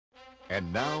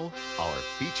And now, our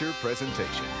feature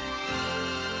presentation.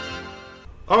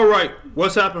 Alright,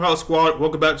 what's happening, HawkSquad?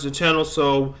 Welcome back to the channel.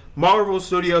 So, Marvel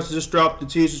Studios just dropped the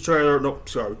teaser trailer,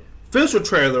 official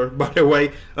trailer, by the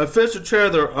way, official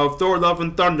trailer of Thor Love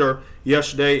and Thunder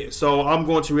yesterday. So, I'm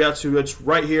going to react to it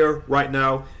right here, right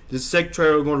now. This second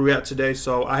trailer we're going to react today.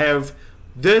 So, I have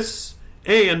this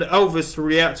and Elvis to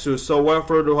react to. So, without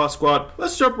further ado, HawkSquad,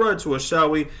 let's jump right into it, shall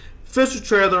we? Official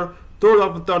trailer, Thor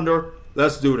Love and Thunder.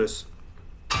 Let's do this.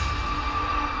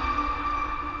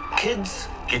 Kids,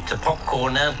 get your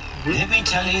popcorn now. Let me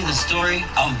tell you the story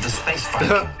of the space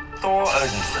fighter, Thor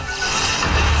Odinson.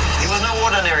 He was no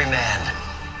ordinary man.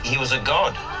 He was a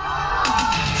god.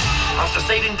 After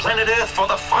saving planet Earth for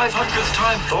the 500th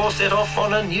time, Thor set off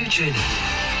on a new journey.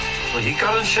 Well, he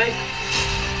got in shape.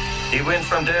 He went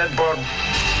from dad bod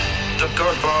to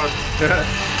god bod.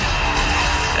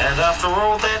 And after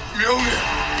all that,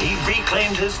 he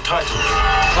reclaimed his title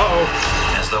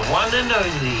as the one and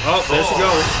only Oh, there she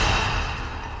goes.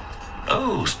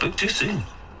 Oh, spoke too soon.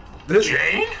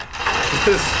 Jane?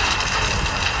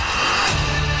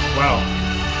 Wow.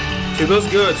 She looks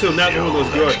good too. That one looks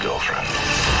good. Girlfriend.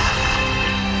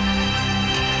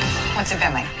 What's it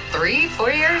been, like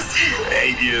 3-4 years?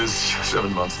 8 years,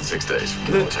 7 months, and 6 days.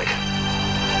 Give or take.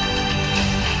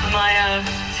 Am I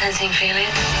sensing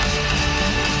feelings?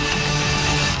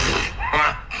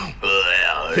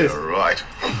 Well, you're right.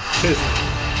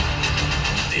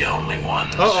 The only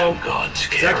ones Uh-oh. who gods Is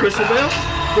care that Christian Bale?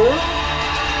 about Thor?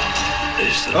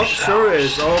 is Oh, sure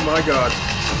is. Oh my god.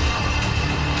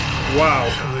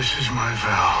 Wow. So this is my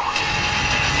vow.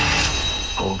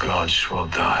 All gods will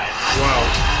die. Wow.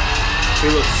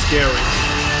 He looks scary.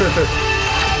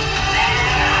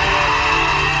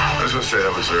 I was going to say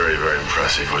that was very, very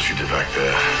impressive what you did back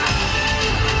there.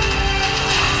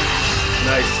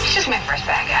 Nice. He's just my first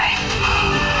bad guy.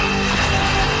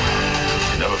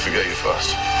 You never forget your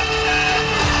first.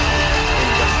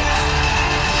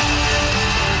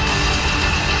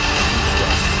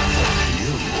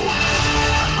 You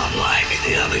are not like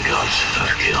the other gods of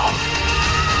kill.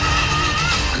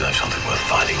 You have something worth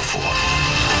fighting for.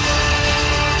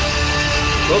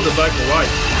 Love the black and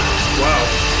white. Wow.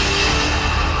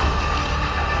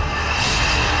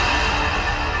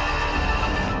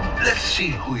 Let's see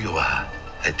who you are.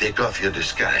 And take off your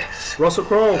disguise. Russell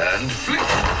Crowe. And flick.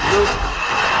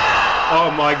 Oh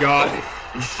my god.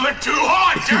 You flick too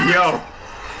hard, damn it! Yo.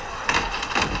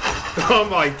 Oh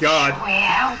my god. We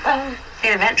help them.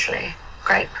 Yeah, eventually.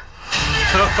 Great.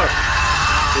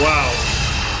 Wow.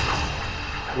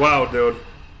 Wow, dude.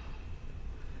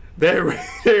 They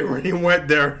really went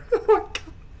there. Oh my god.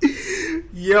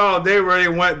 Yo, they really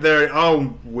went there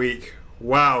all week.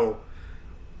 Wow.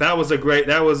 That was a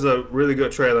really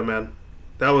good trailer, man.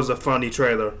 That was a funny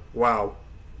trailer. Wow.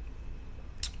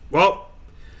 Well,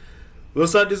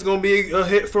 looks like this is going to be a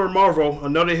hit for Marvel.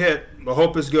 Another hit. I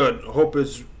hope it's good. I hope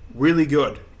it's really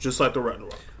good. Just like the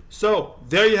Ragnarok. So,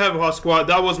 there you have it, HawkSquad.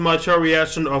 That was my trailer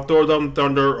reaction of Thor Love and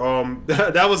Thunder.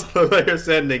 That was a hilarious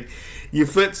ending. You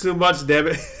flipped too much, damn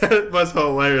it. That was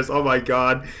hilarious. Oh my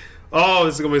god. Oh,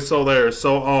 this is going to be so hilarious.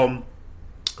 So,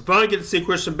 finally get to see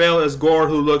Christian Bale as Gore,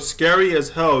 who looks scary as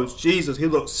hell. Jesus, he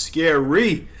looks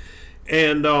scary.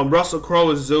 And Russell Crowe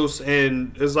is Zeus,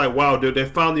 and it's like, wow, dude, they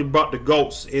finally brought the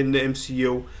GOATs in the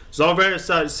MCU. So I'm very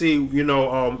excited to see,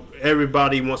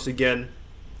 everybody once again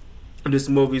in this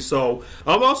movie. So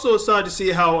I'm also excited to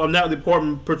see how Natalie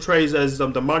Portman portrays as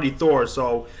the mighty Thor.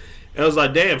 So it was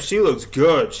like, damn, she looks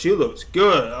good. She looks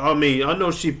good. I mean, I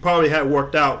know she probably had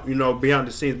worked out, behind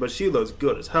the scenes, but she looks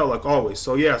good as hell, like always.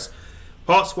 So yes,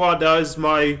 HawkSquad, that is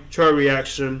my trailer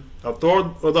reaction of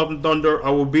Thor Love and Thunder.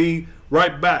 I will be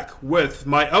right back with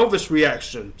my Elvis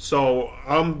reaction. So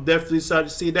I'm definitely excited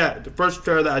to see that. The first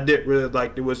trailer that I did really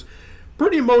like, it was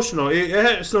pretty emotional. It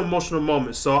had some emotional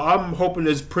moments. So I'm hoping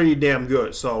it's pretty damn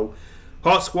good. So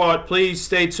HawkSquad, please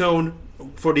stay tuned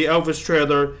for the Elvis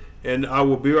trailer, and I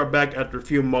will be right back after a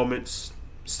few moments.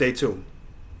 Stay tuned.